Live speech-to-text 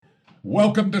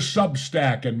Welcome to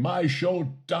Substack and my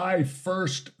show, Die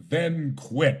First, Then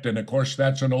Quit. And of course,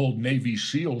 that's an old Navy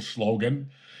SEAL slogan.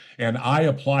 And I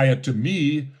apply it to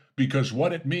me because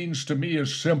what it means to me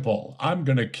is simple. I'm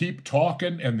going to keep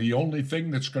talking, and the only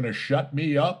thing that's going to shut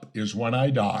me up is when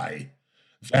I die.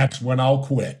 That's when I'll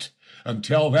quit.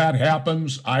 Until that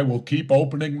happens, I will keep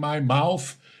opening my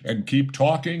mouth and keep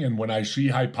talking, and when I see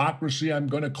hypocrisy, I'm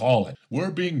going to call it.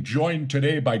 We're being joined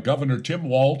today by Governor Tim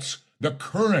Walz, the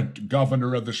current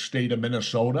governor of the state of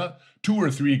Minnesota, two or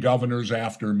three governors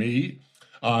after me.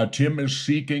 Tim is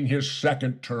seeking his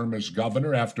second term as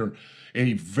governor after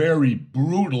a very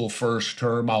brutal first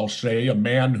term, I'll say, a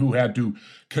man who had to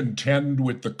contend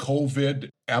with the COVID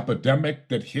epidemic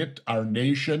that hit our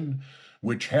nation,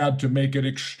 which had to make it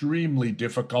extremely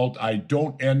difficult. I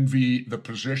don't envy the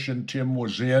position Tim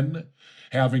was in,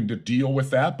 having to deal with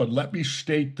that, but let me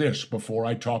state this before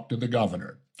I talk to the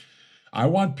governor. I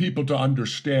want people to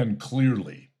understand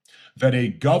clearly that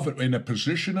in a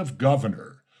position of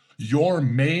governor, your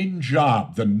main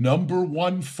job, the number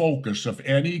one focus of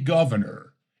any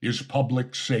governor, is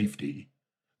public safety.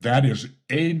 That is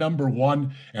number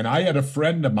one. And I had a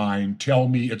friend of mine tell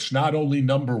me it's not only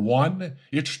number one,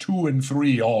 it's two and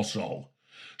three also.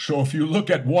 So if you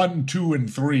look at one, two,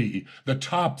 and three, the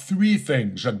top three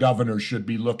things a governor should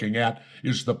be looking at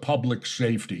is the public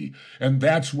safety. And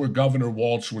that's where Governor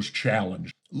Walz was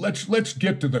challenged. Let's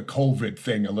get to the COVID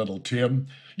thing a little, Tim.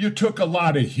 You took a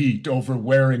lot of heat over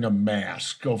wearing a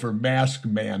mask, over mask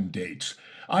mandates.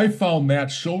 I found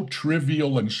that so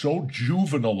trivial and so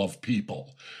juvenile of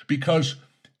people because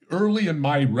early in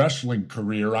my wrestling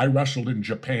career, I wrestled in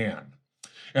Japan.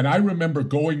 And I remember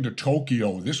going to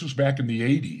Tokyo, this was back in the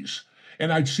 80s,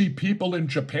 and I'd see people in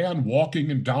Japan walking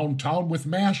in downtown with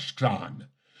masks on.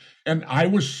 And I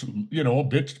was, a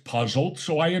bit puzzled,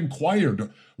 so I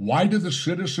inquired, why do the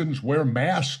citizens wear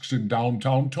masks in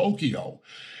downtown Tokyo?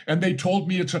 And they told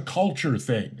me it's a culture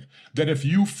thing, that if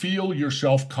you feel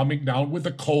yourself coming down with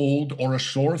a cold or a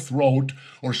sore throat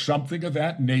or something of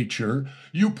that nature,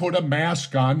 you put a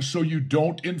mask on so you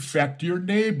don't infect your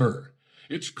neighbor.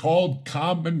 It's called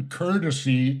common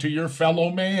courtesy to your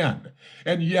fellow man.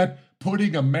 And yet,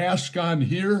 putting a mask on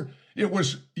here,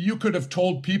 you could have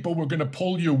told people we're going to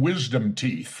pull your wisdom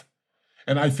teeth.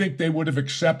 And I think they would have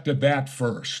accepted that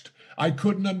first. I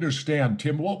couldn't understand,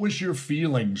 Tim, what was your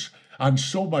feelings on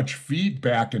so much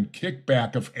feedback and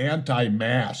kickback of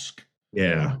anti-mask?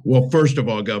 Yeah. Well, first of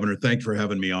all, Governor, thanks for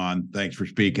having me on. Thanks for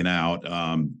speaking out.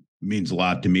 Means a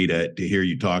lot to me to hear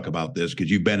you talk about this because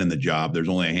you've been in the job. There's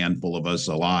only a handful of us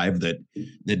alive that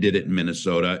did it in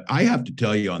Minnesota. I have to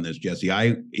tell you on this, Jesse,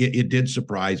 it did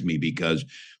surprise me because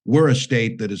we're a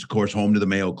state that is, of course, home to the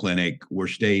Mayo Clinic. We're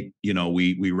state,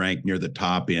 we rank near the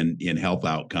top in health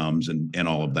outcomes and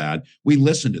all of that. We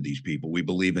listen to these people. We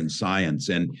believe in science.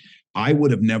 And I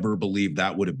would have never believed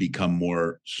that would have become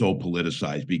more so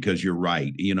politicized because you're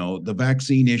right. The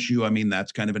vaccine issue, I mean,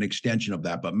 that's kind of an extension of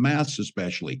that, but masks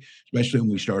especially when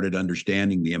we started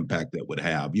understanding the impact that would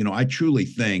have. I truly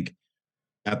think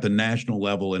at the national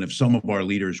level, and if some of our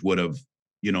leaders would have,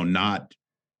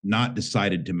 not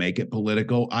decided to make it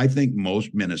political, I think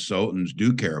most Minnesotans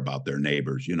do care about their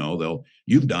neighbors.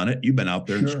 You've done it. You've been out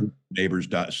there Sure. and neighbors'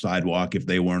 sidewalk if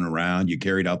they weren't around. You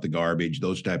carried out the garbage,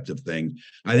 those types of things.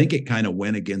 I think it kind of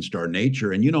went against our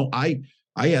nature. And I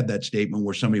had that statement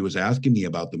where somebody was asking me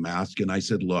about the mask, and I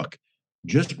said, look,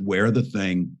 just wear the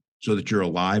thing so that you're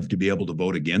alive to be able to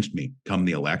vote against me come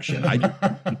the election. I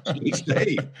just stay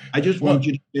safe. I just want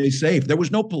you to stay safe. There was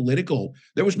no political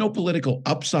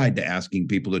upside to asking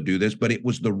people to do this, but it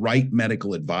was the right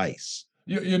medical advice.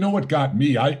 You know what got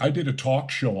me? I did a talk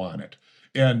show on it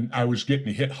and I was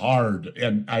getting hit hard,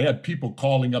 and I had people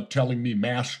calling up telling me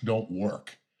masks don't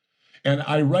work. And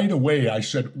right away I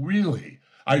said, really?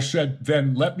 I said,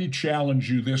 then let me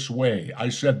challenge you this way. I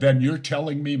said, then you're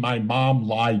telling me my mom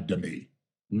lied to me.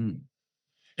 Mm.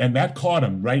 And that caught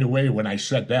him right away when I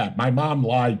said that. My mom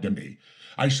lied to me.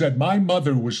 I said, my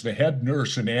mother was the head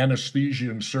nurse in anesthesia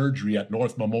and surgery at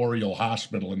North Memorial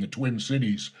Hospital in the Twin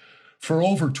Cities for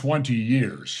over 20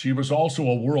 years. She was also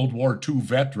a World War II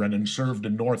veteran and served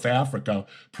in North Africa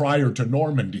prior to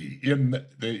Normandy in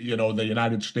the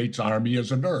United States Army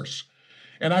as a nurse.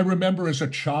 And I remember as a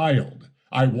child,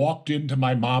 I walked into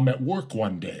my mom at work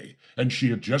one day, and she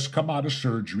had just come out of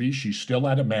surgery. She still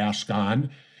had a mask on.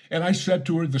 And I said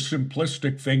to her the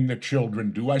simplistic thing that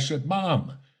children do. I said,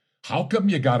 Mom, how come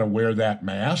you got to wear that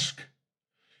mask?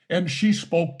 And she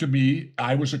spoke to me.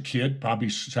 I was a kid, probably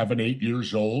 7, 8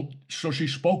 years old. So she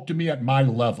spoke to me at my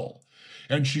level.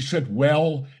 And she said,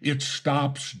 well, it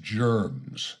stops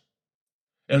germs.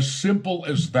 As simple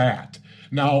as that.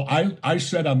 Now, I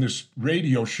said on this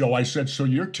radio show, I said, so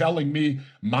you're telling me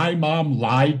my mom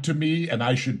lied to me and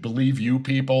I should believe you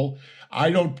people?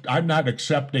 I'm not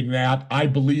accepting that. I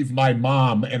believe my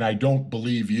mom and I don't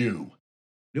believe you.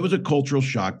 It was a cultural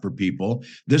shock for people.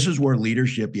 This is where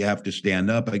leadership, you have to stand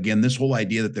up. Again, this whole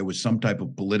idea that there was some type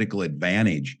of political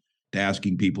advantage to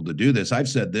asking people to do this. I've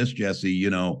said this, Jesse,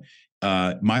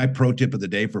 my pro tip of the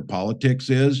day for politics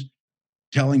is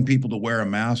telling people to wear a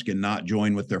mask and not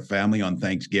join with their family on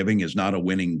Thanksgiving is not a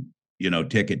winning,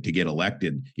 ticket to get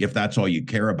elected if that's all you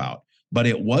care about. But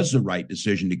it was the right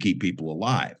decision to keep people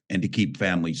alive and to keep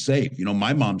families safe.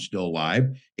 My mom's still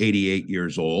alive, 88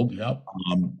 years old. Yep.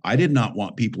 I did not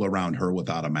want people around her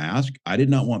without a mask. I did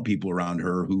not want people around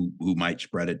her who might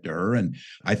spread it to her. And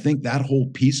I think that whole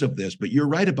piece of this, but you're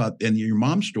right about, and your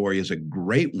mom's story is a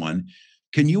great one.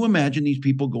 Can you imagine these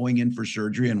people going in for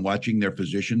surgery and watching their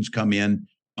physicians come in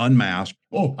unmasked?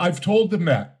 Oh, I've told them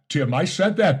that, Tim. I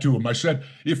said that to them. I said,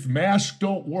 if masks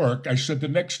don't work, I said, the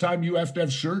next time you have to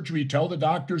have surgery, tell the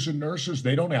doctors and nurses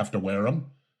they don't have to wear them.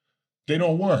 They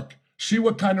don't work. See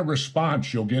what kind of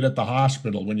response you'll get at the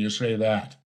hospital when you say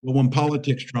that. Well, when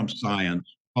politics trumps science,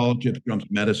 politics trumps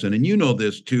medicine, and you know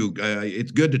this too.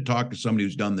 It's good to talk to somebody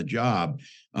who's done the job.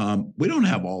 We don't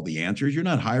have all the answers. You're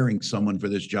not hiring someone for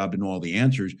this job to know all the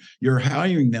answers. You're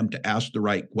hiring them to ask the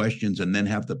right questions and then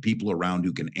have the people around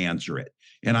who can answer it.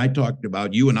 And I talked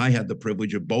about, you and I had the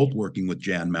privilege of both working with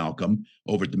Jan Malcolm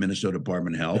over at the Minnesota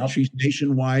Department of Health. Yep. She's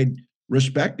nationwide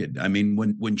respected. I mean,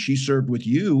 when she served with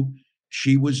you,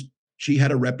 she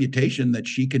had a reputation that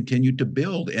she continued to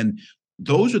build. And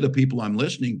those are the people I'm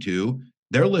listening to.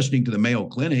 They're listening to the Mayo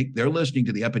Clinic. They're listening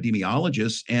to the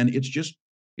epidemiologists, and it's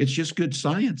just good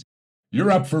science.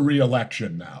 You're up for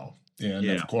re-election now, and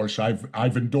Of course, I've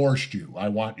endorsed you. I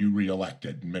want you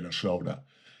re-elected in Minnesota,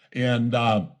 and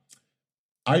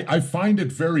I find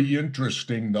it very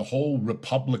interesting, the whole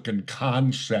Republican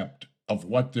concept of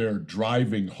what they're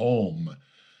driving home,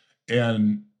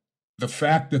 and the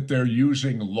fact that they're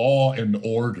using law and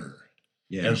order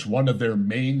as one of their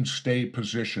mainstay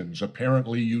positions.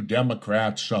 Apparently, you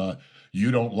Democrats, you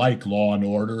don't like law and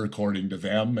order, according to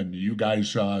them, and you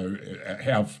guys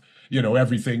have,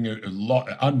 everything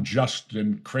unjust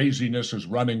and craziness is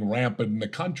running rampant in the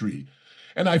country.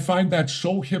 And I find that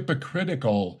so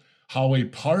hypocritical how a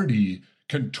party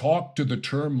can talk to the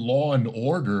term law and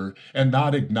order and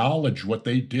not acknowledge what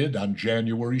they did on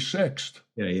January 6th.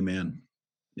 Yeah, amen.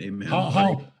 Amen.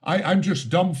 I'm just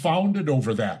dumbfounded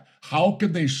over that. How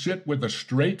can they sit with a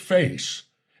straight face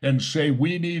and say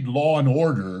we need law and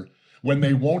order when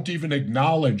they won't even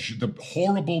acknowledge the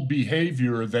horrible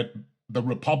behavior that the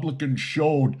Republicans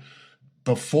showed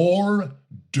before,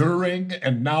 during,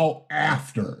 and now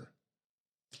after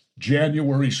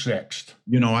January 6th?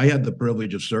 I had the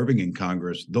privilege of serving in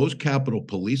Congress. Those Capitol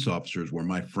police officers were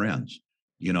my friends.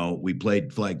 We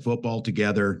played flag football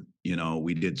together.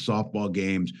 We did softball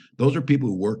games. Those are people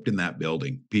who worked in that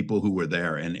building, people who were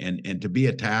there, and to be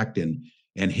attacked and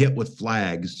hit with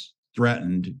flags,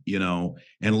 threatened,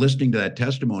 and listening to that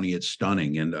testimony, it's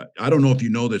stunning. And I don't know if you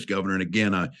know this, Governor, and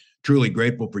again, I'm truly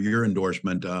grateful for your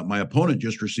endorsement. My opponent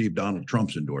just received Donald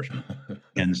Trump's endorsement.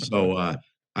 And so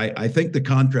I think the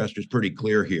contrast is pretty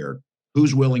clear here.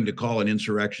 Who's willing to call an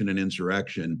insurrection an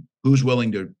insurrection? Who's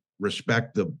willing to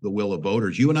respect the will of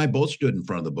voters? You and I both stood in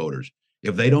front of the voters.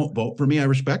 If they don't vote for me, I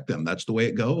respect them. That's the way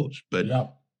it goes. But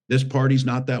This party's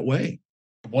not that way.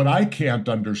 What I can't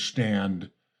understand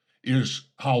is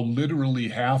how literally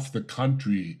half the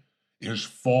country is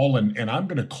fallen, and I'm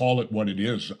going to call it what it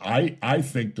is. I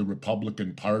think the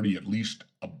Republican Party, at least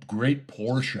a great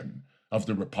portion of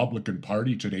the Republican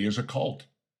Party today, is a cult.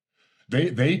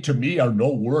 They to me are no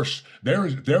worse. They're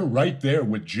right there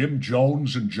with Jim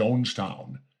Jones and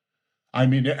Jonestown. I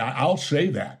mean, I'll say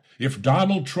that. If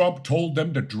Donald Trump told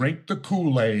them to drink the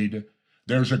Kool-Aid,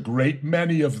 there's a great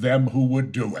many of them who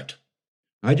would do it.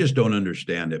 I just don't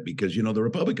understand it because, the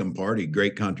Republican Party,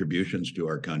 great contributions to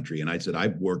our country. And I said,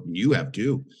 I've worked, and you have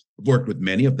too, I've worked with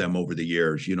many of them over the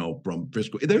years, from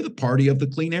fiscal. They're the party of the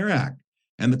Clean Air Act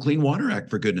and the Clean Water Act,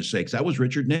 for goodness sakes. That was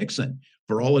Richard Nixon.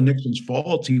 For all of Nixon's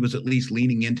faults, he was at least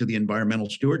leaning into the environmental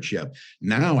stewardship.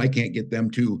 Now I can't get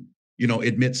them to,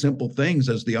 admit simple things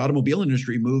as the automobile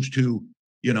industry moves to,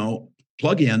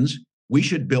 plug-ins. We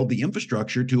should build the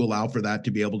infrastructure to allow for that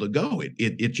to be able to go.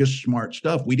 It's just smart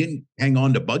stuff. We didn't hang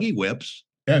on to buggy whips.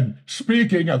 And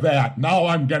speaking of that, now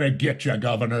I'm going to get you,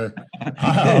 Governor.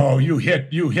 Oh, you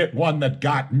hit one that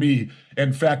got me.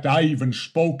 In fact, I even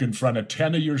spoke in front of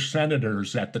 10 of your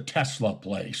senators at the Tesla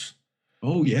place.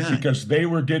 Oh, yeah. Because they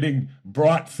were getting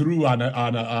brought through on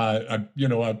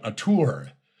a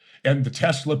tour. And the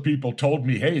Tesla people told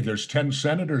me, hey, there's 10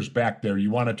 senators back there.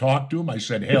 You want to talk to them? I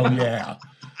said, hell yeah.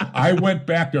 I went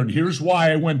back there, and here's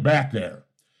why I went back there.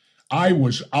 I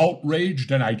was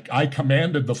outraged, and I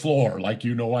commanded the floor like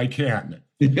you know I can.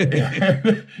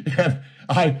 And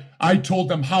I told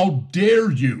them, how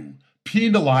dare you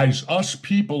penalize us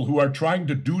people who are trying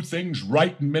to do things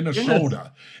right in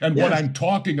Minnesota? Yes. And yes. What I'm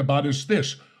talking about is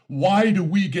this. Why do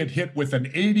we get hit with an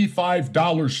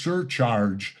 $85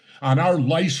 surcharge on our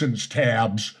license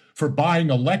tabs for buying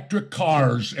electric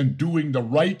cars and doing the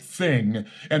right thing?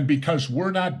 And because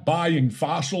we're not buying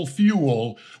fossil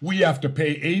fuel, we have to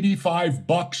pay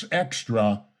 $85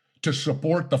 extra to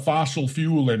support the fossil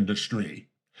fuel industry.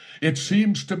 It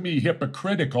seems to me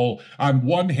hypocritical on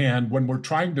one hand when we're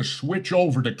trying to switch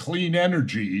over to clean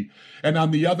energy, and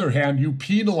on the other hand, you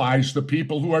penalize the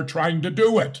people who are trying to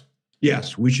do it.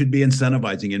 Yes, we should be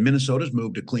incentivizing. In Minnesota's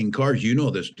move to clean cars, you know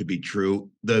this to be true.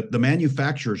 The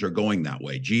manufacturers are going that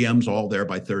way. GM's all there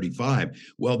by 35.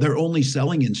 Well, they're only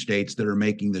selling in states that are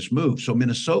making this move. So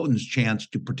Minnesotans' chance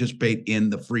to participate in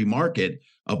the free market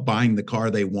of buying the car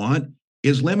they want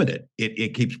is limited.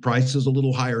 It keeps prices a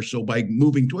little higher. So by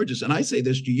moving towards this, and I say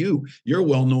this to you, you're a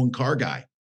well-known car guy.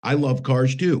 I love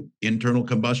cars too. Internal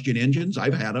combustion engines,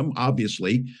 I've had them,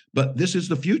 obviously, but this is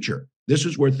the future. This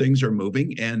is where things are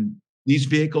moving, and these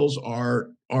vehicles are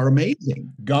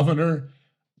amazing. Governor,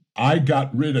 I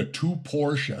got rid of 2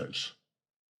 Porsches.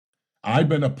 I've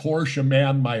been a Porsche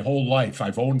man my whole life.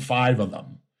 I've owned 5 of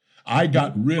them. I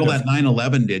got rid of that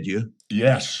 911, did you?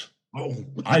 Yes. Oh.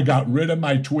 I got rid of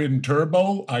my twin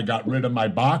turbo. I got rid of my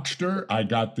Boxster. I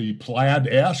got the Plaid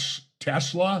S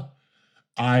Tesla.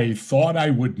 I thought I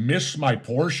would miss my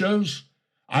Porsches.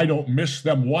 I don't miss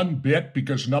them one bit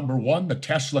because, number one, the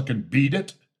Tesla can beat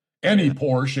it. Any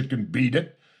Porsche, it can beat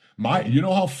it. You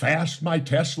know how fast my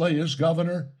Tesla is,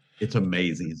 Governor? It's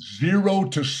amazing. 0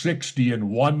 to 60 in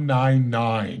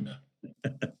 199.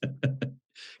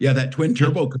 Yeah, that twin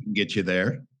turbo couldn't get you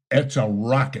there. It's a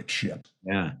rocket ship.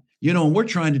 Yeah. You know, we're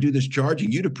trying to do this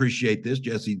charging. You'd appreciate this,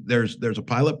 Jesse. There's a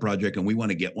pilot project, and we want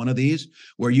to get one of these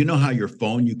where you know how your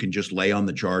phone, you can just lay on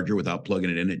the charger without plugging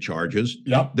it in, it charges.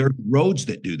 Yep. There are roads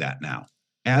that do that now.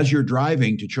 As you're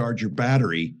driving to charge your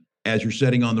battery, as you're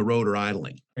sitting on the road or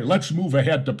idling. Hey, let's move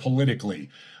ahead to politically.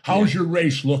 How's your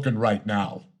race looking right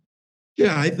now?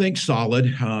 Yeah, I think solid.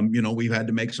 You know, we've had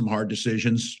to make some hard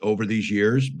decisions over these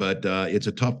years, but it's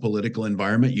a tough political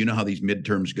environment. You know how these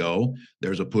midterms go.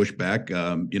 There's a pushback.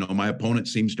 You know, my opponent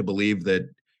seems to believe that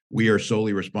we are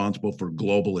solely responsible for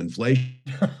global inflation.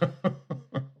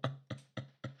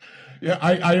 Yeah,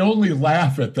 I only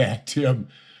laugh at that, Tim,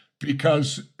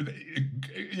 because,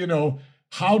 you know,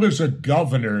 how does a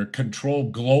governor control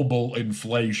global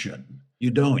inflation? You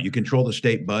don't. You control the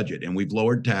state budget, and we've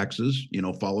lowered taxes, you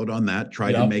know, followed on that,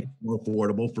 tried to make it more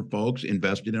affordable for folks,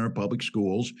 invested in our public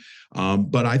schools.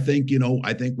 But I think, you know,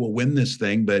 we'll win this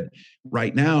thing. But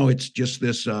right now it's just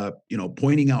this, you know,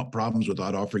 pointing out problems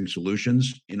without offering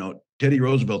solutions. You know, Teddy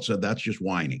Roosevelt said that's just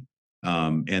whining.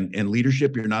 And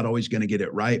leadership, you're not always going to get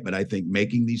it right. But I think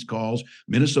making these calls,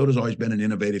 Minnesota's always been an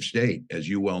innovative state, as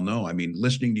you well know. I mean,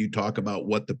 listening to you talk about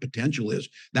what the potential is,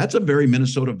 that's a very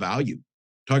Minnesota value.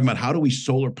 Talking about how do we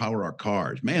solar power our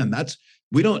cars? Man,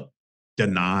 we don't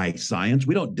deny science.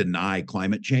 We don't deny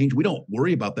climate change. We don't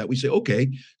worry about that. We say, okay,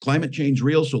 climate change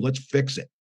real, so let's fix it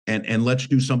and let's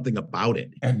do something about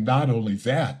it. And not only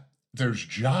that, there's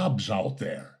jobs out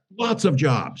there. Lots of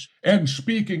jobs. And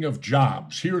speaking of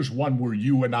jobs, here's one where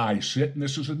you and I sit, and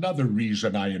this is another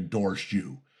reason I endorsed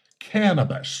you.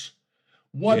 Cannabis.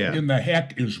 What in the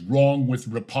heck is wrong with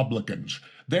Republicans?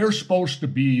 They're supposed to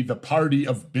be the party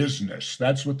of business.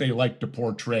 That's what they like to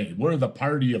portray. We're the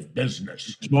party of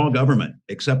business. Small government,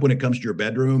 except when it comes to your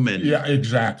bedroom. And yeah,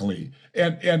 exactly.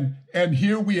 And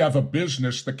here we have a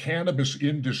business, the cannabis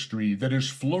industry, that is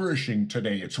flourishing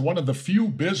today. It's one of the few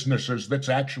businesses that's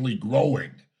actually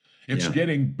growing. It's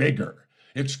getting bigger.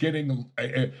 It's getting.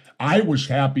 I was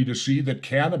happy to see that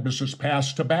cannabis has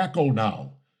passed tobacco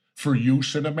now for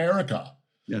use in America.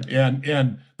 Yeah.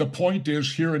 And the point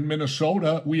is, here in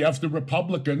Minnesota, we have the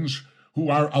Republicans who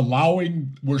are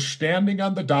we're standing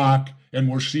on the dock and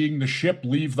we're seeing the ship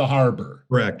leave the harbor.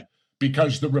 Correct.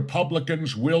 Because the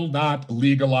Republicans will not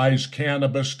legalize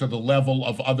cannabis to the level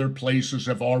of other places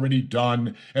have already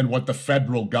done and what the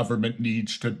federal government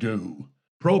needs to do.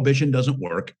 Prohibition doesn't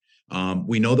work.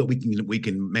 We know that we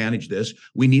can manage this.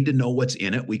 We need to know what's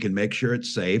in it. We can make sure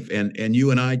it's safe. And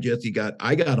you and I, Jesse,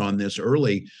 I got on this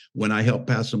early when I helped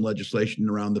pass some legislation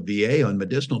around the VA on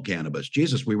medicinal cannabis.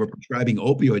 Jesus, we were prescribing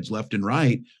opioids left and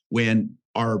right when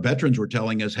our veterans were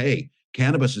telling us, hey,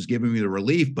 cannabis is giving me the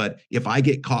relief, but if I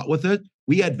get caught with it,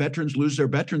 We had veterans lose their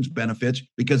veterans benefits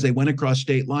because they went across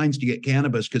state lines to get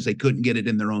cannabis because they couldn't get it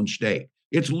in their own state.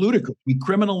 It's ludicrous. We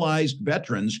criminalized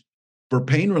veterans for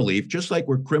pain relief, just like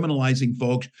we're criminalizing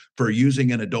folks for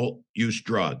using an adult use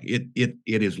drug. It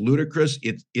is ludicrous.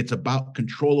 It's about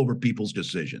control over people's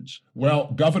decisions.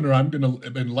 Well, Governor, I'm going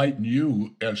to enlighten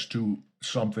you as to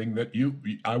something that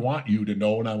I want you to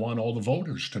know, and I want all the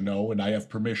voters to know, and I have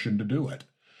permission to do it.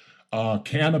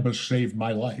 Cannabis saved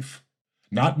my life,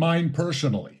 not mine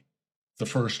personally, the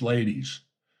First Lady's.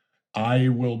 I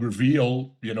will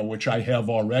reveal, which I have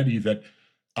already, that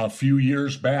a few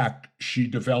years back, she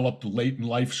developed late in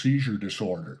life seizure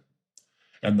disorder.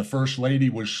 And the First Lady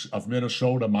of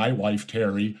Minnesota, my wife,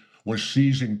 Terry, was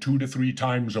seizing 2 to 3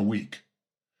 times a week.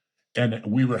 And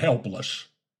we were helpless.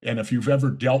 And if you've ever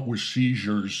dealt with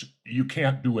seizures, you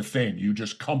can't do a thing. You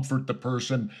just comfort the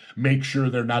person, make sure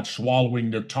they're not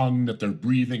swallowing their tongue, that they're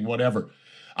breathing, whatever.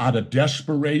 Out of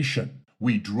desperation,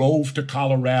 we drove to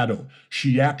Colorado.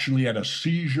 She actually had a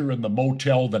seizure in the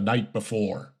motel the night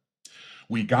before.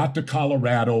 We got to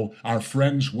Colorado. Our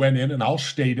friends went in, and I'll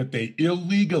state it, they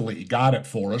illegally got it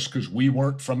for us because we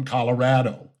weren't from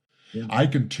Colorado. Yeah. I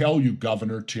can tell you,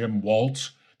 Governor Tim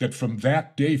Walz, that from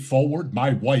that day forward,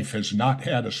 my wife has not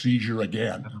had a seizure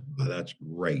again. Oh, that's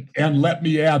great. And let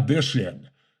me add this in.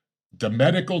 The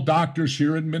medical doctors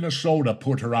here in Minnesota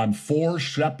put her on 4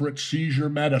 separate seizure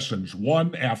medicines,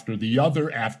 one after the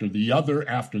other, after the other,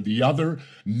 after the other.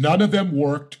 None of them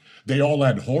worked. They all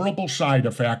had horrible side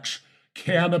effects.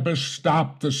 Cannabis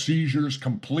stopped the seizures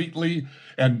completely.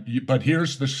 But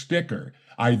here's the sticker.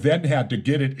 I then had to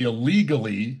get it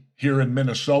illegally here in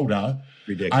Minnesota.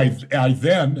 Ridiculous.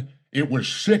 It was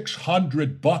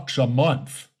 $600 a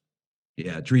month.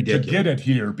 Yeah, it's ridiculous. To get it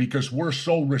here because we're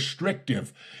so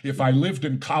restrictive. If I lived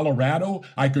in Colorado,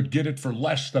 I could get it for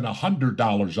less than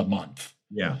 $100 a month.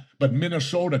 Yeah. But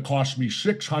Minnesota cost me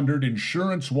 $600.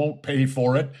 Insurance won't pay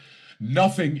for it.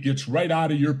 Nothing. It's right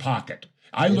out of your pocket.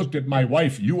 I looked at my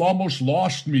wife. You almost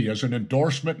lost me as an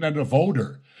endorsement and a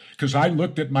voter because I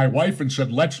looked at my wife and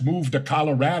said, let's move to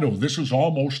Colorado. This is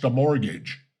almost a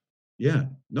mortgage. Yeah,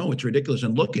 no, it's ridiculous.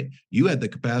 And look, you had the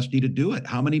capacity to do it.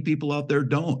 How many people out there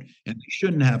don't? And they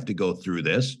shouldn't have to go through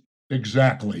this.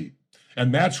 Exactly.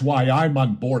 And that's why I'm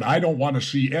on board. I don't want to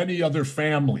see any other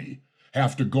family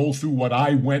have to go through what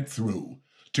I went through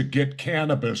to get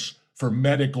cannabis for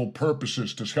medical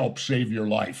purposes to help save your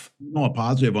life. A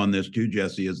positive on this too,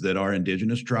 Jesse, is that our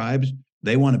indigenous tribes,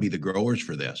 they want to be the growers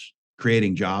for this,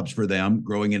 creating jobs for them,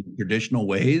 growing in traditional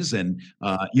ways. And,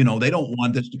 they don't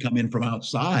want this to come in from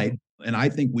outside. And I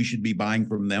think we should be buying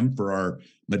from them for our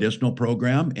medicinal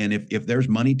program. And if there's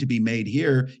money to be made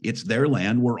here, it's their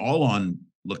land. We're all on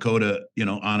Lakota,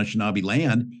 Anishinaabe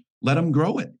land. Let them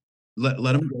grow it. Let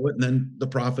them grow it, and then the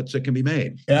profits that can be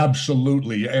made.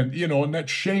 Absolutely. And, and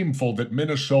that's shameful that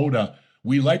Minnesota,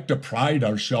 we like to pride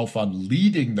ourselves on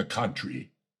leading the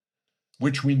country,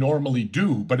 which we normally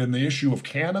do. But in the issue of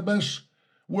cannabis,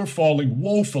 we're falling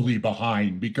woefully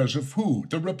behind because of who?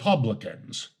 The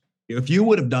Republicans. If you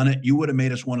would have done it, you would have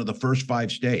made us one of the first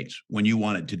 5 states when you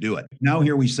wanted to do it. Now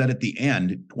here we sit at the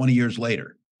end 20 years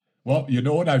later. Well, you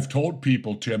know what I've told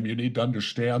people, Tim, you need to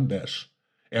understand this.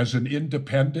 As an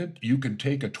independent, you can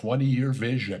take a 20-year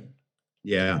vision.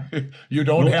 Yeah. You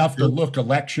don't have to look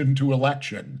election to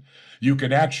election. You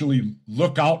can actually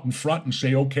look out in front and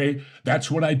say, okay,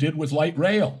 that's what I did with light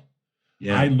rail.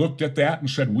 Yeah. I looked at that and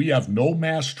said, we have no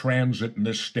mass transit in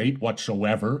this state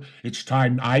whatsoever. It's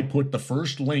time I put the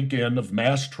first link in of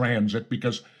mass transit,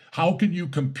 because how can you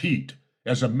compete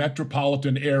as a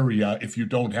metropolitan area if you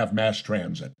don't have mass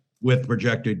transit? With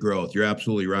projected growth. You're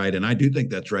absolutely right. And I do think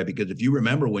that's right, because if you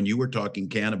remember when you were talking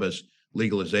cannabis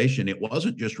legalization, it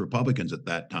wasn't just Republicans at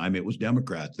that time, it was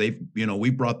Democrats. We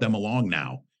brought them along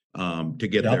now to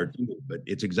get there too. But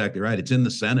it's exactly right. It's in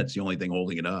the Senate. It's the only thing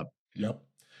holding it up. Yep.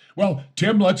 Well,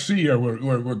 Tim, let's see here.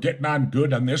 We're getting on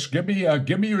good on this. Give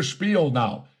me your spiel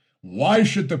now. Why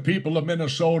should the people of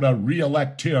Minnesota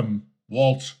reelect Tim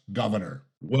Walz governor?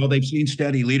 Well, they've seen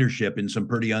steady leadership in some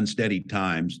pretty unsteady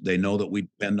times. They know that we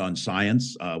depend on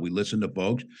science. We listen to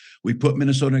folks. We put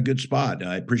Minnesota in a good spot.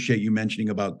 I appreciate you mentioning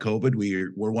about COVID.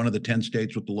 We're one of the 10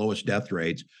 states with the lowest death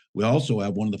rates. We also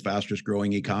have one of the fastest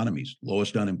growing economies,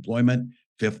 lowest unemployment,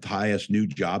 5th highest new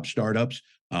job startups.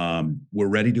 We're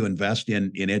ready to invest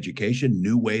in education,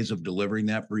 new ways of delivering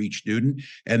that for each student,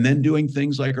 and then doing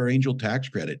things like our Angel tax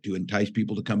credit to entice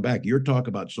people to come back. Your talk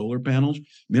about solar panels.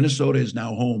 Minnesota is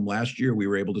now home. Last year, we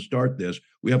were able to start this.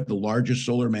 We have the largest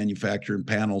solar manufacturer in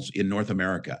panels in North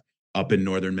America. up in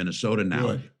northern Minnesota now.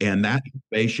 Good. And that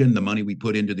innovation, the money we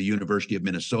put into the University of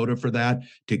Minnesota for that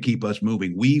to keep us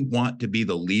moving. We want to be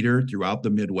the leader throughout the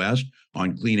Midwest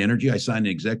on clean energy. I signed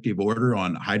an executive order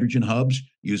on hydrogen hubs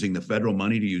using the federal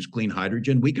money to use clean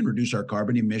hydrogen. We can reduce our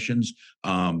carbon emissions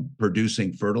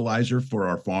producing fertilizer for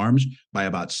our farms by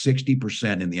about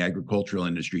 60% in the agricultural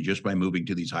industry just by moving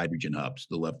to these hydrogen hubs,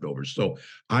 the leftovers. So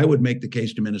I would make the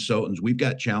case to Minnesotans, we've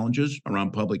got challenges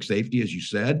around public safety, as you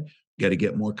said. Got to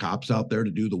get more cops out there to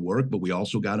do the work, but we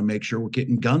also got to make sure we're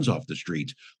getting guns off the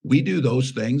streets. We do those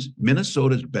things.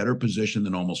 Minnesota's better positioned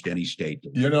than almost any state.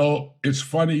 You know, it's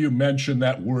funny you mentioned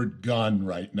that word gun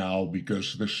right now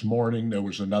because this morning there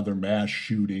was another mass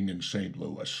shooting in St.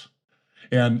 Louis.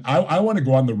 And I want to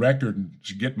go on the record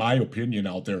and get my opinion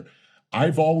out there.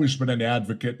 I've always been an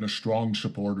advocate and a strong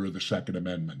supporter of the Second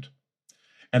Amendment,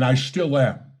 and I still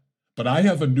am. But I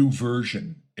have a new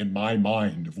version in my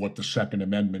mind of what the Second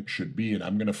Amendment should be, and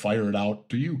I'm going to fire it out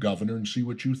to you, Governor, and see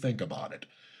what you think about it.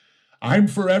 I'm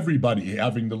for everybody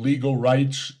having the legal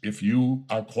rights if you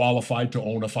are qualified to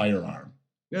own a firearm.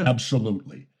 Yeah.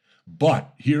 Absolutely.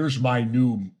 But here's my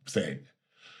new thing.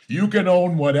 You can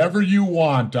own whatever you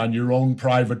want on your own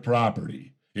private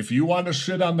property. If you want to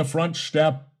sit on the front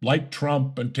step like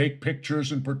Trump and take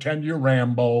pictures and pretend you're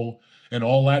Rambo and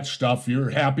all that stuff, you're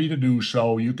happy to do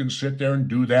so. You can sit there and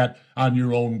do that on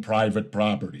your own private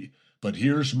property. But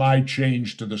here's my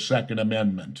change to the Second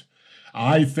Amendment.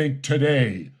 I think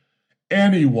today,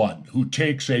 anyone who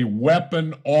takes a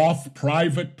weapon off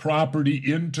private property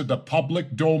into the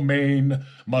public domain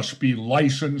must be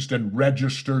licensed and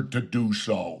registered to do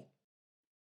so.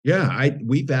 Yeah,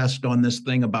 we've asked on this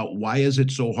thing about why is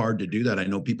it so hard to do that? I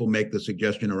know people make the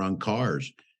suggestion around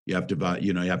cars. You have to buy,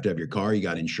 you have to have your car, you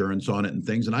got insurance on it and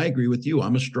things. And I agree with you.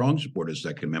 I'm a strong supporter of the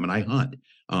Second Amendment. I hunt.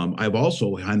 I've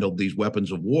also handled these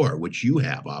weapons of war, which you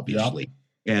have, obviously.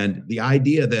 Yep. And the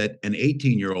idea that an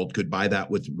 18-year-old could buy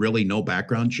that with really no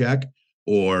background check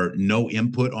or no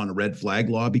input on a red flag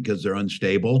law because they're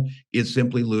unstable is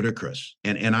simply ludicrous.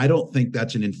 And I don't think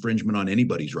that's an infringement on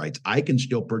anybody's rights. I can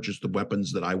still purchase the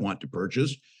weapons that I want to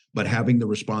purchase, but having the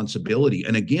responsibility.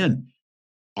 And again,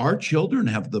 our children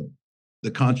have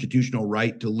the constitutional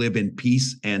right to live in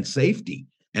peace and safety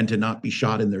and to not be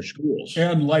shot in their schools.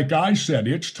 And like I said,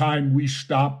 it's time we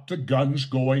stop the guns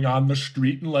going on the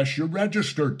street unless you're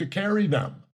registered to carry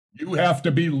them. You have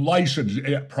to be licensed.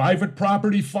 Private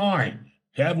property, fine.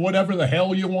 Have whatever the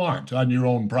hell you want on your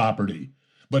own property.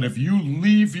 But if you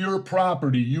leave your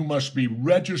property, you must be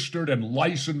registered and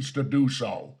licensed to do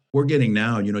so. We're getting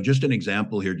now, just an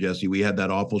example here, Jesse. We had that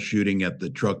awful shooting at the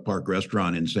Truck Park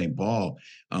restaurant in St. Paul.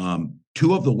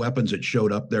 Two of the weapons that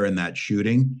showed up there in that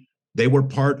shooting, they were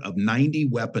part of 90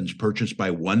 weapons purchased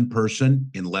by one person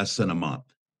in less than a month.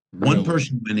 Really? One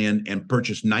person went in and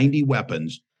purchased 90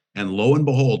 weapons. And lo and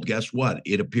behold, guess what?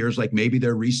 It appears like maybe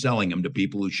they're reselling them to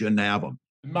people who shouldn't have them.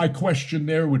 My question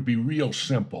there would be real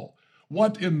simple.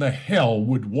 What in the hell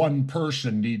would one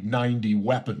person need 90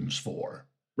 weapons for?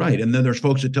 Right. And then there's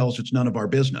folks that tell us it's none of our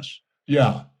business.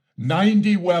 Yeah.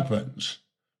 90 weapons.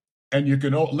 And you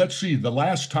can, let's see, the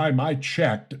last time I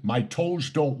checked, my toes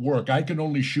don't work. I can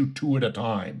only shoot 2 at a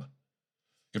time.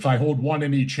 If I hold one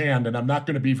in each hand, and I'm not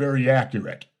going to be very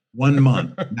accurate. 1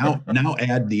 month. Now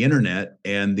add the internet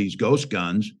and these ghost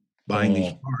guns, buying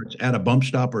these parts, add a bump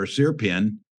stop or a sear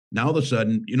pin. Now all of a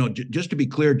sudden, just to be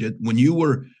clear, when you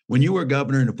were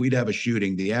governor, and if we'd have a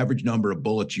shooting, the average number of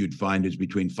bullets you'd find is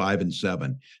between 5 and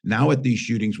 7. Now at these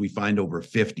shootings, we find over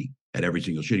 50 at every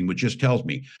single shooting, which just tells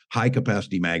me high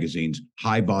capacity magazines,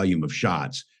 high volume of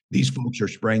shots. These folks are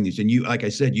spraying these. And you, like I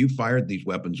said, you fired these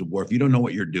weapons of war. If you don't know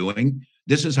what you're doing,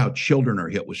 this is how children are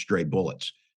hit with stray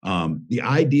bullets. The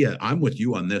idea, I'm with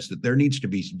you on this, that there needs to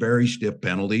be very stiff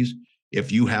penalties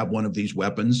if you have one of these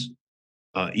weapons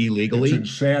illegally. It's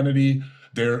insanity.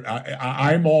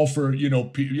 I'm all for,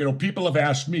 people have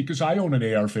asked me, because I own an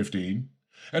AR-15,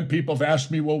 and people have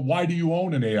asked me, well, why do you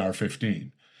own an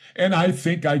AR-15? And I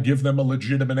think I give them a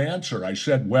legitimate answer. I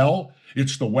said, well,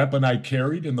 it's the weapon I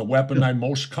carried and the weapon I'm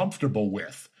most comfortable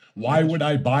with. Why would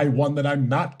I buy one that I'm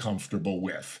not comfortable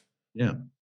with? Yeah.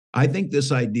 I think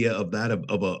this idea of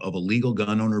a legal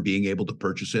gun owner being able to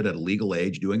purchase it at a legal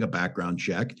age, doing a background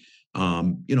check,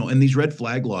 and these red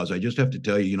flag laws, I just have to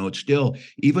tell you, it's still,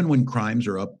 even when crimes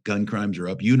are up, gun crimes are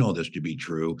up, this to be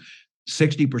true,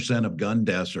 60% of gun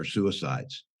deaths are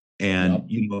suicides. And,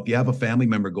 if you have a family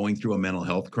member going through a mental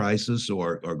health crisis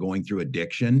or going through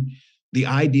addiction, the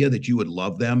idea that you would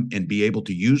love them and be able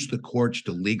to use the courts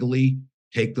to legally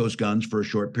take those guns for a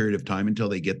short period of time until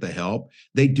they get the help.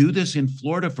 They do this in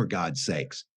Florida, for God's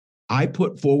sakes. I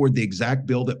put forward the exact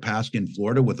bill that passed in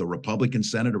Florida with a Republican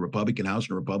Senate, a Republican House,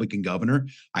 and a Republican governor.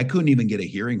 I couldn't even get a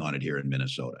hearing on it here in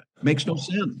Minnesota. Makes no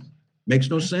sense. Makes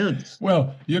no sense.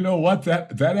 Well, you know what?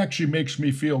 That actually makes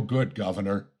me feel good,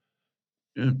 Governor.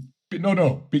 Yeah.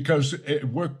 No, because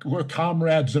we're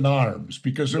comrades in arms.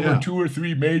 Because there were two or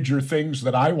three major things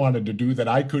that I wanted to do that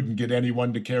I couldn't get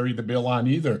anyone to carry the bill on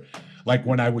either. Like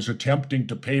when I was attempting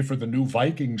to pay for the new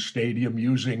Vikings stadium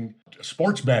using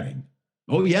sports betting.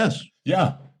 Oh, yes.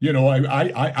 Yeah. You know,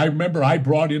 I remember I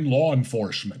brought in law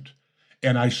enforcement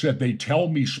and I said, they tell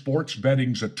me sports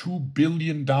betting's a $2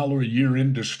 billion a year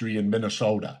industry in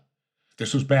Minnesota.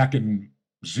 This was back in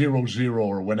 00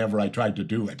 or whenever I tried to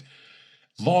do it.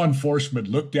 Law enforcement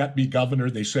looked at me, Governor.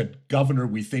 They said, Governor,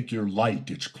 we think you're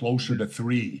light. It's closer to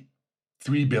 $3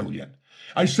 billion.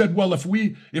 I said, well, if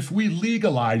we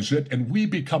legalize it and we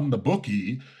become the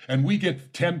bookie and we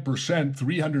get 10%,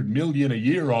 $300 million a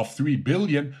year off $3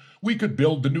 billion, we could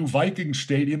build the new Viking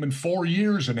Stadium in 4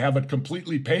 years and have it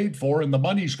completely paid for, and the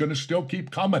money's going to still keep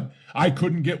coming. I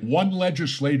couldn't get one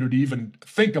legislator to even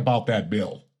think about that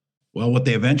bill. Well, what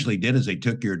they eventually did is they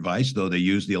took your advice, though. They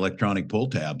used the electronic pull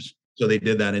tabs. So they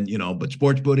did that, and but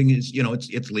sports betting is,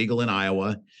 it's legal in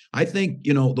Iowa. I think,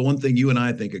 the one thing you and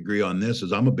I think agree on this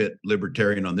is I'm a bit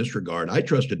libertarian on this regard. I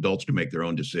trust adults to make their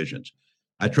own decisions.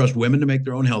 I trust women to make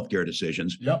their own healthcare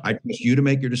decisions. Yep. I trust you to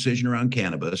make your decision around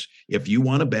cannabis. If you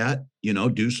want to bet,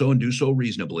 do so and do so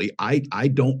reasonably. I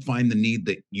don't find the need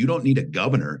that you don't need a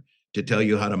governor to tell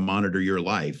you how to monitor your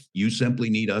life. You simply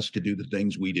need us to do the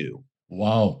things we do.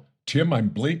 Wow. Tim, I'm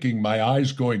blinking my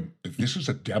eyes going, this is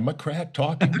a Democrat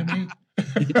talking to me?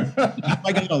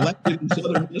 I got elected in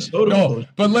Southern Minnesota. No,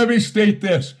 but let me state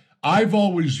this. I've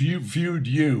always viewed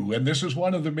you, and this is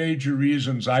one of the major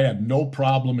reasons I had no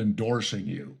problem endorsing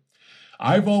you.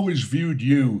 I've always viewed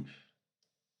you,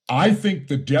 I think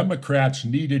the Democrats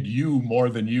needed you more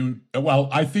than you, well,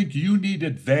 I think you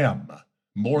needed them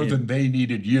more than they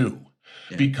needed you.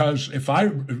 Yeah. Because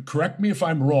correct me if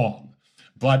I'm wrong,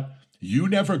 but you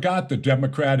never got the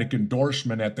Democratic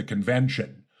endorsement at the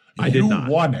convention. I did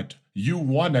not. You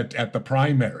won it at the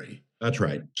primary. That's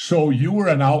right. So you were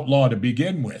an outlaw to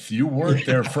begin with. You weren't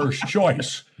their first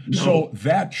choice. No. So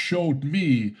that showed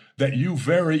me that you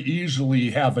very easily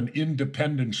have an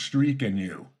independent streak in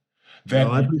you.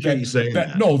 I appreciate you saying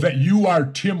that. No, that you are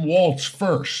Tim Walz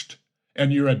first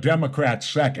and you're a Democrat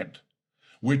second.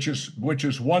 Which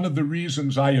is one of the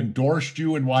reasons I endorsed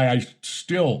you and why I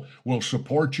still will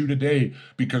support you today,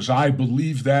 because I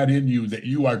believe that in you, that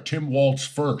you are Tim Walz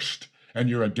first and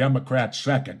you're a Democrat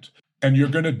second. And you're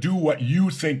going to do what you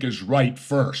think is right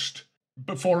first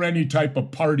before any type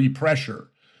of party pressure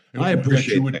I appreciate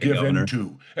that you would give Governor.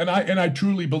 into. And I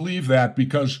truly believe that,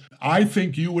 because I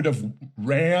think you would have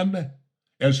ran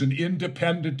as an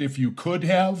independent if you could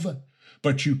have,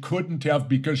 but you couldn't have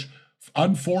because,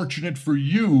 unfortunate for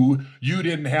you, you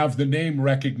didn't have the name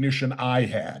recognition I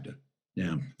had.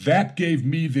 Yeah. That gave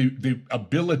me the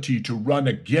ability to run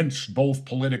against both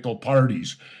political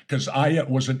parties because I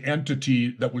was an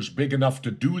entity that was big enough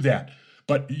to do that.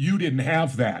 But you didn't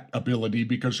have that ability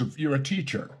because you're a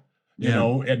teacher, you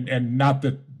know, and not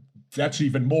that that's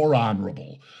even more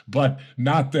honorable, but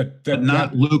not that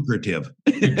not lucrative.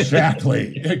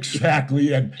 Exactly.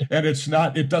 And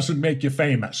it doesn't make you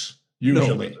famous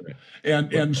usually. No.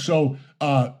 And so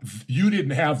you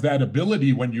didn't have that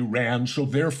ability when you ran, so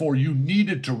therefore you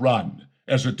needed to run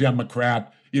as a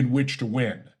Democrat in which to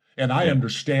win. And I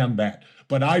understand that.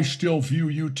 But I still view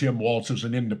you, Tim Walz, as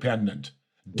an independent.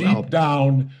 Deep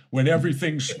down, when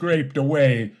everything's scraped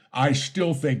away, I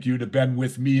still think you'd have been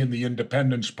with me in the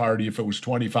Independence Party if it was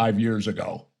 25 years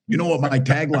ago. You know what my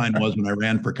tagline was when I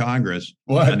ran for Congress?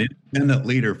 What? An independent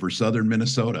leader for Southern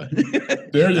Minnesota.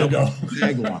 There you go.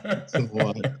 Tagline.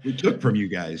 So we took from you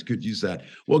guys. Could use that.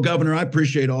 Well, Governor, I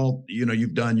appreciate all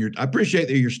you've done. I appreciate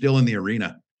that you're still in the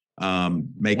arena,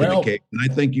 making the case.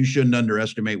 And I think you shouldn't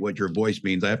underestimate what your voice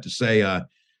means. I have to say,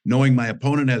 knowing my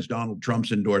opponent has Donald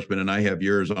Trump's endorsement and I have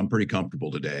yours, I'm pretty comfortable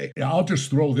today. Yeah, I'll just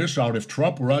throw this out. If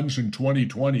Trump runs in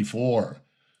 2024,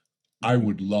 I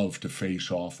would love to face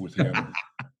off with him.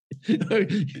 I'm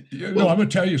going to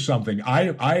tell you something.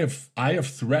 I have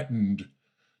threatened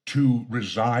to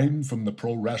resign from the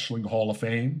Pro Wrestling Hall of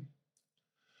Fame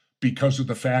because of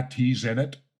the fact he's in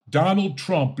it. Donald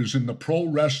Trump is in the Pro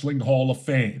Wrestling Hall of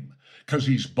Fame because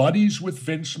he's buddies with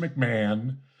Vince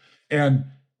McMahon, and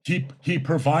he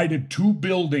provided 2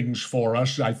 buildings for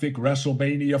us, I think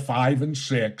WrestleMania 5 and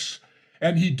 6,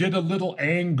 and he did a little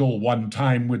angle one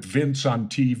time with Vince on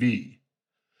TV.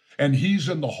 And he's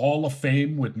in the Hall of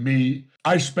Fame with me.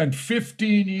 I spent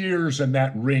 15 years in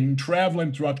that ring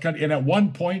traveling throughout the country. And at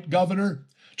one point, Governor,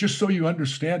 Just so you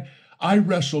understand, I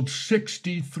wrestled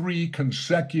 63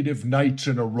 consecutive nights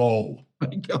in a row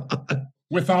My God.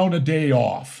 without a day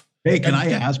off. Hey, can And I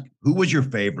ask, who was your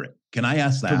favorite? Can I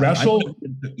ask to that? wrestle,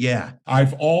 Yeah.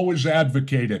 I've always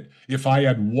advocated if I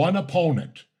had one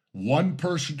opponent, one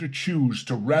person to choose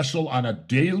to wrestle on a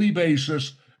daily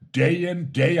basis, day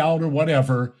in, day out, or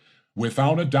whatever,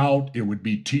 without a doubt, it would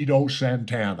be Tito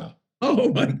Santana.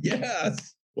 Oh my,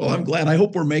 yes. Well, I'm glad. I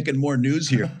hope we're making more news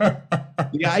here.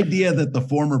 The idea that the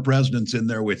former president's in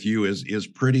there with you is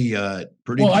pretty.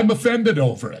 Well, I'm offended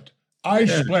over it. I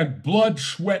Yeah. spent blood,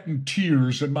 sweat, and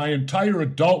tears in my entire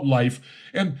adult life.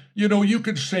 And, you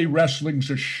could say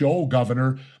wrestling's a show,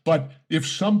 Governor, but if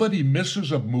somebody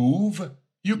misses a move,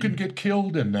 you can get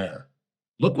killed in there.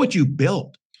 Look what you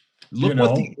built. You Look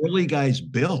what know? the early guys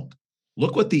built.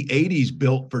 Look what the 80s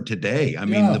built for today. I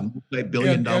mean, Yeah. the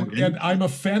multi-billion dollar. And I'm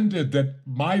offended that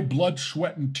my blood,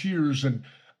 sweat, and tears and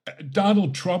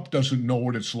Donald Trump doesn't know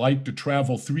what it's like to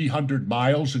travel 300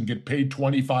 miles and get paid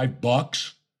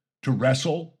 $25 to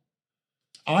wrestle.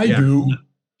 I Yeah. do.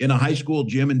 In a high school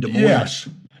gym in Des Moines. Yes.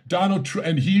 Donald Trump,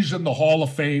 and he's in the Hall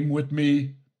of Fame with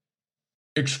me.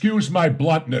 Excuse my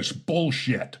bluntness,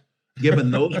 bullshit.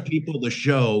 Giving those people the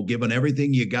show, giving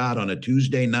everything you got on a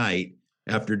Tuesday night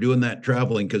after doing that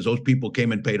traveling, because those people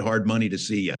came and paid hard money to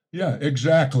see you. Yeah,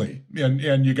 exactly.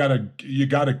 And you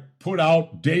gotta put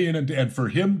out day in and for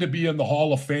him to be in the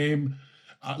Hall of Fame,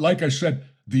 like I said,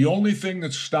 the only thing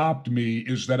that stopped me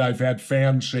is that I've had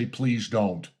fans say, please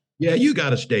don't. Yeah, you got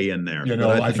to stay in there.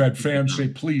 I've had fans say,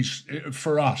 please,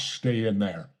 for us, stay in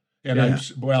there. And Yeah.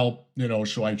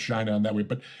 so I shine on that way.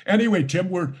 But anyway, Tim,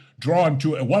 we're drawn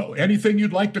to it. Anything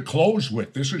you'd like to close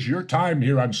with? This is your time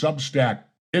here on Substack.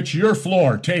 It's your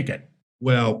floor. Take it.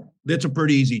 Well, it's a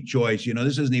pretty easy choice.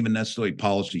 This isn't even necessarily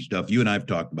policy stuff. You and I have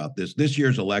talked about this. This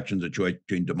year's election's a choice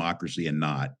between democracy and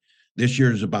not. This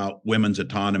year's about women's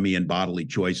autonomy and bodily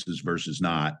choices versus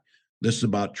not. This is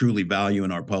about truly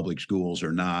valuing our public schools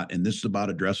or not. And this is about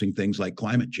addressing things like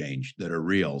climate change that are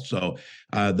real. So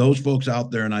those folks out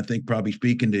there, and I think probably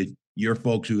speaking to your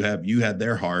folks who had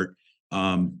their heart,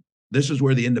 this is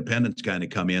where the independents kind of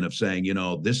come in of saying,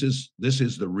 this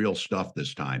is the real stuff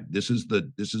this time. This is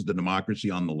the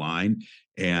democracy on the line.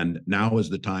 And now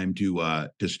is the time to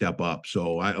step up.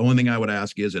 So only thing I would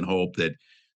ask is and hope that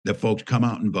folks come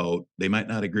out and vote. They might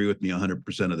not agree with me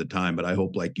 100% of the time, but I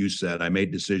hope, like you said, I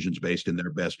made decisions based in their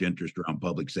best interest around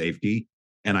public safety.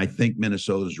 And I think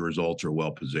Minnesota's results are well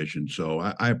positioned. So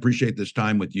I appreciate this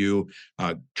time with you.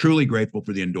 Truly grateful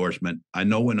for the endorsement. I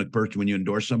know when you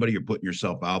endorse somebody, you're putting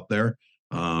yourself out there.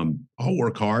 I'll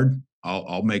work hard.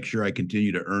 I'll make sure I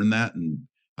continue to earn that. And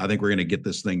I think we're going to get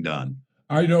this thing done.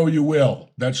 I know you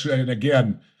will. And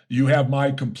again, you have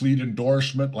my complete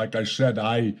endorsement. Like I said,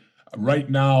 right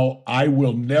now,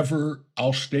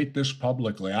 I'll state this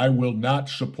publicly, I will not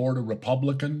support a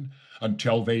Republican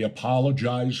until they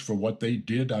apologize for what they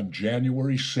did on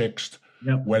January 6th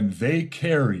when they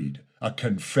carried a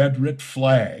Confederate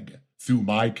flag through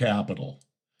my Capitol.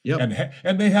 Yep.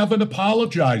 And they haven't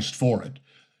apologized for it.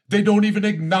 They don't even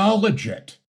acknowledge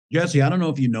it. Jesse, I don't know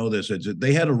if you know this.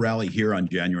 They had a rally here on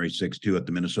January 6th, too, at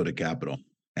the Minnesota Capitol.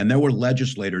 And there were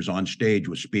legislators on stage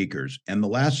with speakers. And the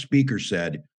last speaker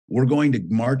said, we're going to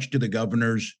march to the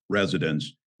governor's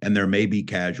residence, and there may be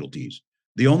casualties.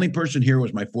 The only person here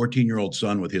was my 14-year-old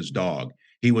son with his dog.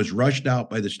 He was rushed out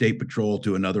by the state patrol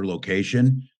to another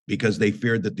location because they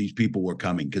feared that these people were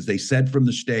coming, because they said from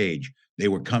the stage they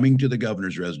were coming to the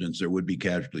governor's residence, there would be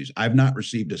casualties. I've not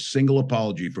received a single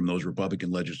apology from those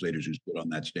Republican legislators who stood on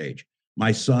that stage.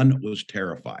 My son was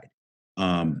terrified.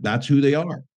 That's who they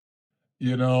are.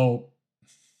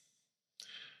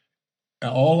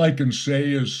 All I can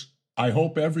say is I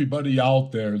hope everybody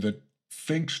out there that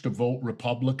thinks to vote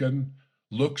Republican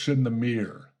looks in the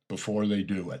mirror before they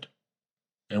do it.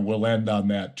 And we'll end on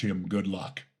that, Tim. Good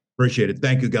luck. Appreciate it.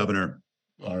 Thank you, Governor.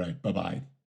 All right. Bye-bye.